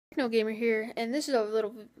Gamer here, and this is a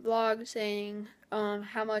little vlog saying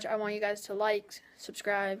how much I want you guys to like,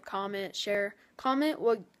 subscribe, comment, share. Comment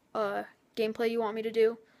what gameplay you want me to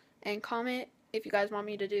do, and comment if you guys want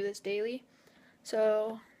me to do this daily.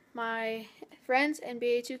 So, my friends,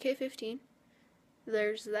 NBA 2K15,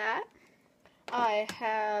 there's that. I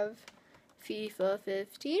have FIFA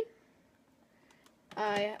 15.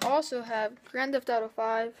 I also have Grand Theft Auto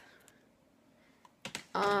 5.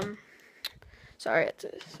 Sorry, I had to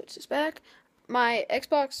switch this back. My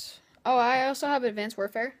Xbox. Oh, I also have Advanced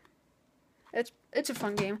Warfare. It's a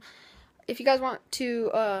fun game. If you guys want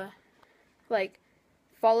to like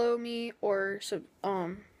follow me or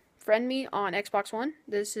friend me on Xbox One,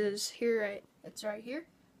 this is here. It's right here.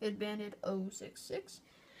 IdBandit066.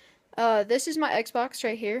 This is my Xbox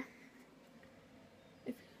right here.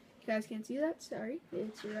 If you guys can't see that, sorry.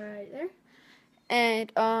 It's right there.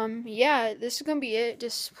 And yeah, this is gonna be it.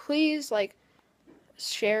 Just please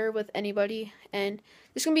share with anybody, and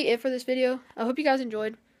this is gonna be it for this video. I hope you guys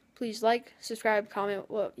enjoyed. Please like, subscribe, comment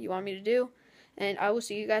what you want me to do, and I will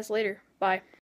see you guys later. Bye.